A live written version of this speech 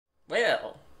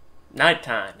Well,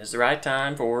 nighttime is the right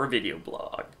time for a video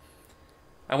blog.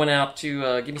 I went out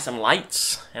to give me some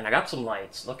lights, and I got some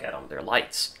lights. Look at them, they're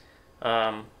lights.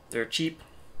 They're cheap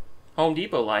Home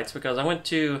Depot lights because I went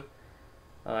to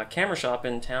a camera shop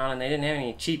in town and they didn't have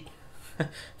any cheap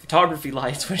photography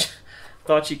lights, which I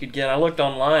thought you could get. I looked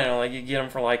online and like you get them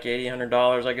for like $80,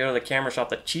 $100. I go to the camera shop,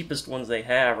 the cheapest ones they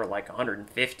have are like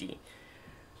 $150.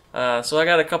 So I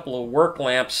got a couple of work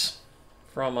lamps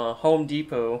from Home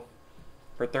Depot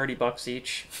for $30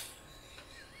 each.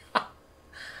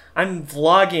 I'm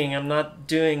vlogging, I'm not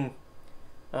doing,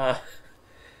 I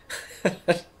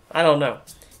don't know.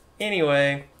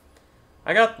 Anyway,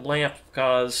 I got the lamp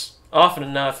because often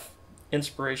enough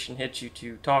inspiration hits you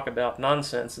to talk about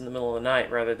nonsense in the middle of the night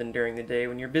rather than during the day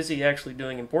when you're busy actually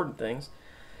doing important things.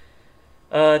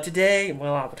 Today,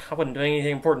 well, I wasn't doing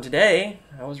anything important today.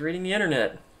 I was reading the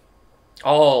internet.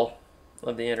 All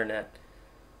of the internet.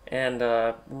 And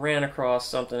ran across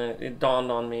something, and it dawned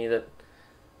on me that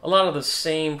a lot of the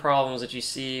same problems that you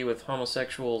see with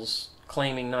homosexuals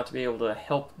claiming not to be able to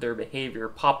help their behavior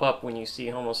pop up when you see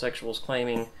homosexuals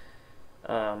claiming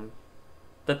that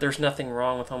there's nothing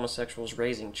wrong with homosexuals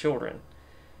raising children.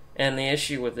 And the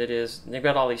issue with it is they've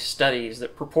got all these studies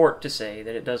that purport to say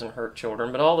that it doesn't hurt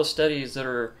children, but all the studies that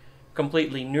are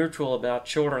completely neutral about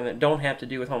children that don't have to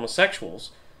do with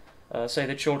homosexuals say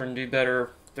that children do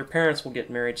better. Their parents will get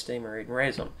married, stay married, and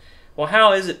raise them. Well,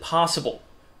 how is it possible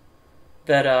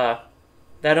that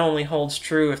that only holds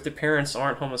true if the parents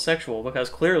aren't homosexual? Because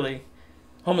clearly,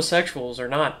 homosexuals are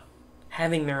not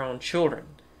having their own children.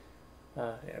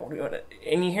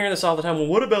 And you hear this all the time. Well,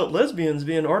 what about lesbians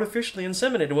being artificially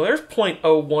inseminated? Well, there's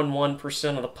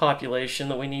 0.011% of the population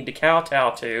that we need to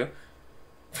kowtow to,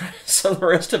 so the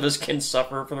rest of us can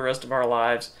suffer for the rest of our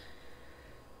lives.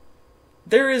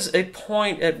 There is a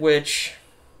point at which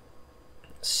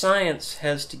science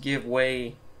has to give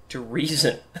way to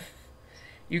reason.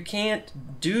 You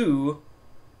can't do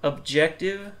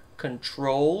objective,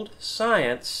 controlled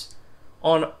science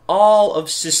on all of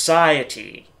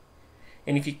society.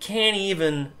 And if you can't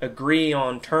even agree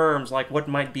on terms like what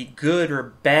might be good or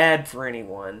bad for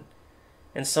anyone,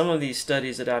 and some of these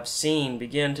studies that I've seen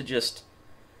begin to just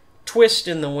twist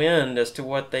in the wind as to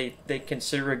what they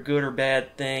consider a good or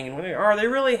bad thing, and are they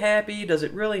really happy? Does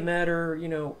it really matter? You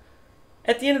know,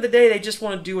 at the end of the day, they just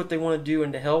want to do what they want to do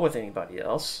and to hell with anybody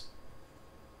else.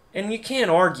 And you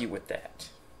can't argue with that.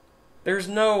 There's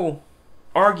no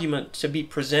argument to be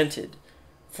presented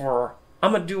for,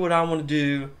 I'm going to do what I want to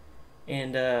do,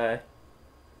 and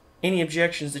any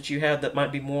objections that you have that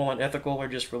might be moral and ethical are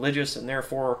just religious and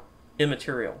therefore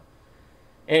immaterial.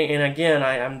 And again,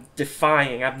 I'm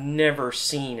defying, I've never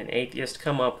seen an atheist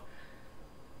come up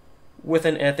with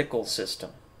an ethical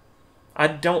system. I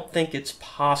don't think it's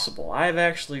possible. I've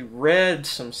actually read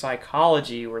some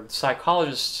psychology where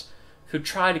psychologists who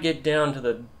try to get down to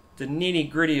the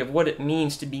nitty-gritty of what it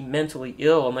means to be mentally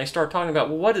ill, and they start talking about,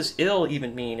 well, what does ill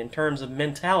even mean in terms of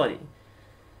mentality?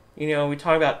 You know, we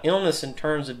talk about illness in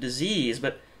terms of disease,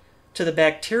 but to the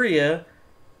bacteria,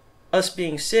 us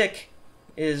being sick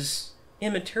is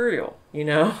immaterial, you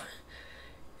know?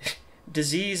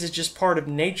 Disease is just part of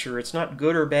nature. It's not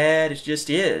good or bad, it just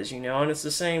is, you know? And it's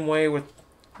the same way with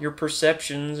your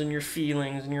perceptions and your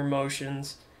feelings and your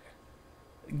emotions.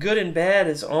 Good and bad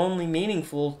is only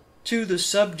meaningful to the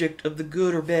subject of the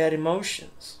good or bad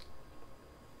emotions.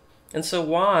 And so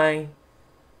why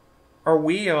are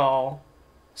we all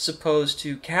supposed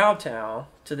to kowtow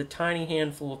to the tiny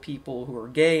handful of people who are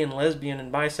gay and lesbian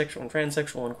and bisexual and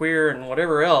transsexual and queer and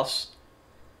whatever else,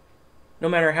 no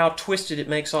matter how twisted it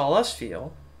makes all us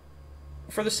feel,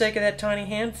 for the sake of that tiny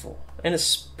handful? And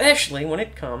especially when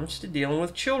it comes to dealing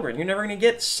with children. You're never going to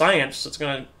get science that's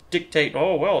going to dictate,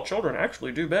 oh, well, children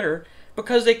actually do better,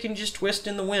 because they can just twist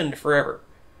in the wind forever.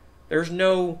 There's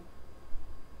no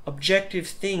objective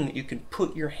thing that you can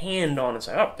put your hand on and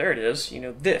say, oh, there it is. You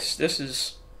know, this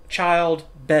is child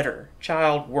better,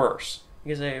 child worse.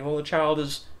 You can say, well, the child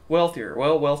is wealthier.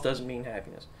 Well, wealth doesn't mean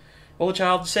happiness. Well, the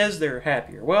child says they're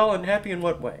happier. Well, and happy in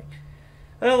what way?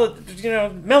 Well, you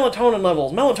know, melatonin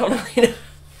levels. Melatonin, you know.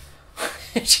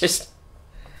 It's just,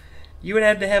 you would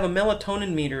have to have a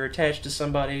melatonin meter attached to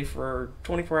somebody for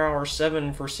 24 hours,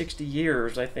 7 for 60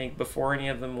 years, I think, before any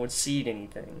of them would seed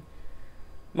anything.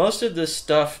 Most of the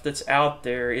stuff that's out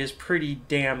there is pretty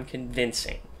damn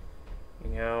convincing.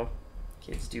 You know,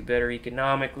 kids do better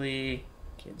economically,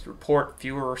 kids report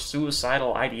fewer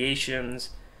suicidal ideations,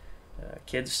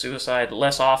 kids suicide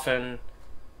less often.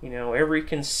 You know, every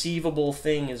conceivable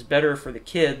thing is better for the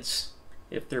kids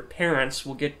if their parents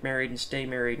will get married and stay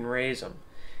married and raise them.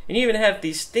 And you even have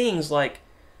these things like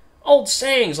Old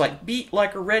sayings like beat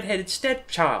like a redheaded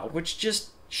stepchild, which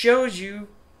just shows you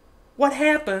what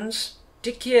happens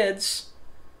to kids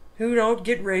who don't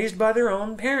get raised by their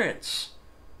own parents.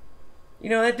 You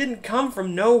know, that didn't come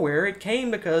from nowhere. It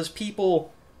came because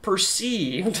people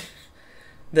perceived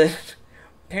that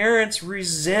parents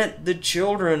resent the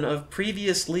children of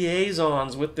previous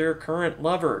liaisons with their current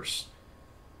lovers.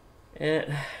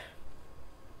 And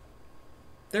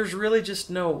there's really just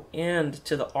no end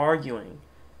to the arguing.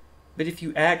 But if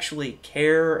you actually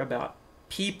care about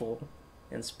people,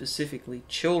 and specifically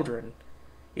children,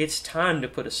 it's time to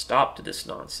put a stop to this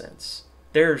nonsense.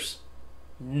 There's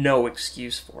no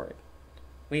excuse for it.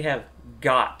 We have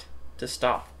got to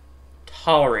stop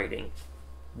tolerating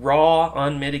raw,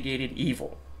 unmitigated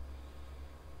evil.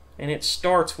 And it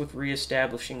starts with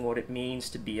reestablishing what it means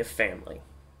to be a family.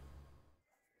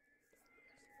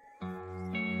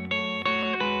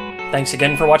 Thanks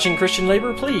again for watching Christian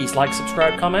Labor. Please like,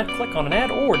 subscribe, comment, click on an ad,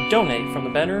 or donate from the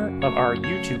banner of our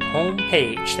YouTube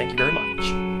homepage. Thank you very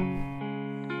much.